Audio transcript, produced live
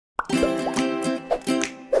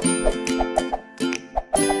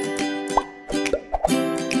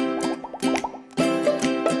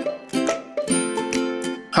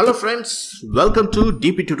Hello friends, welcome to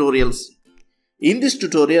dptutorials. In this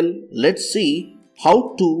tutorial, let's see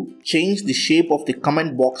how to change the shape of the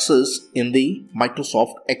comment boxes in the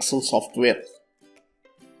Microsoft Excel software.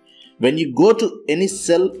 When you go to any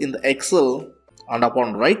cell in the Excel and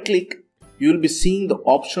upon right click, you will be seeing the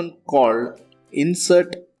option called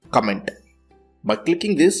Insert Comment. By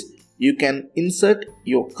clicking this, you can insert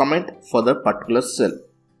your comment for the particular cell.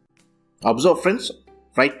 Observe friends,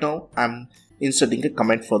 right now I am inserting a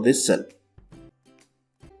comment for this cell.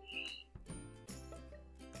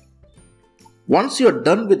 Once you are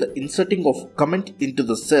done with the inserting of comment into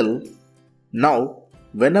the cell, now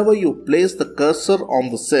whenever you place the cursor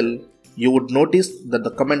on the cell, you would notice that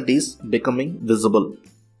the comment is becoming visible.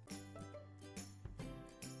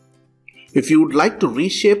 If you would like to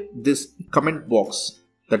reshape this comment box,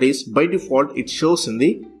 that is by default it shows in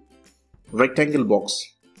the rectangle box.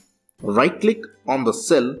 Right click on the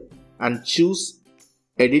cell and choose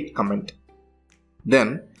Edit Comment.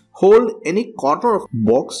 Then hold any corner of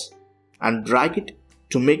the box and drag it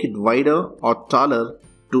to make it wider or taller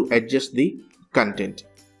to adjust the content.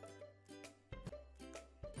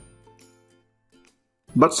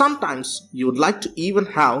 But sometimes you would like to even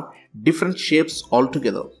have different shapes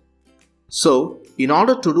altogether. So in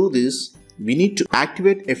order to do this, we need to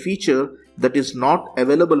activate a feature that is not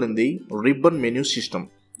available in the ribbon menu system.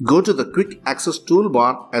 Go to the quick access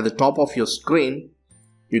toolbar at the top of your screen.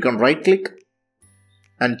 You can right click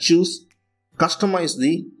and choose customize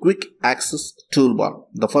the quick access toolbar,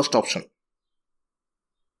 the first option.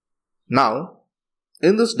 Now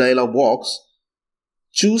in this dialog box,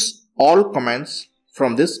 choose all commands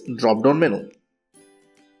from this drop down menu.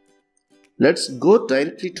 Let's go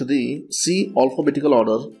directly to the C alphabetical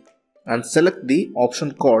order and select the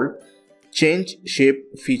option called Change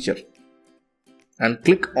Shape feature. And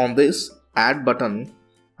click on this add button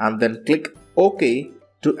and then click OK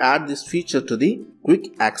to add this feature to the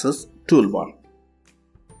quick access toolbar.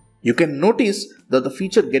 You can notice that the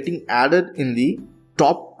feature getting added in the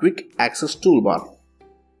top quick access toolbar.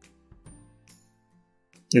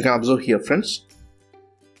 You can observe here friends.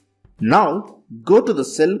 Now go to the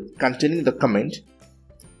cell containing the comment,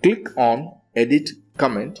 click on Edit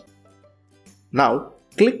Comment. Now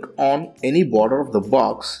click on any border of the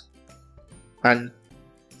box and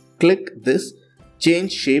click this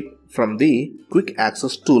Change Shape from the quick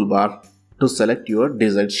access toolbar to select your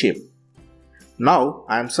desired shape. Now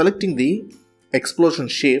I am selecting the explosion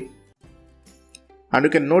shape and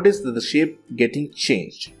you can notice that the shape getting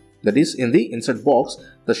changed. That is, in the insert box,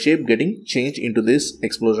 the shape getting changed into this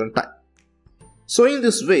explosion type. So in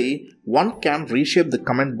this way, one can reshape the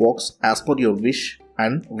comment box as per your wish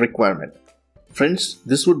and requirement. Friends,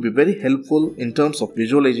 this would be very helpful in terms of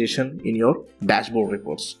visualization in your dashboard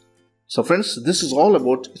reports. So friends, this is all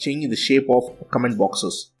about changing the shape of comment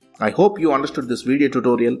boxes. I hope you understood this video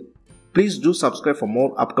tutorial. Please do subscribe for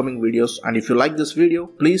more upcoming videos, and if you like this video,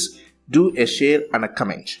 please do a share and a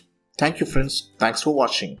comment. Thank you friends. Thanks for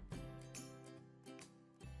watching.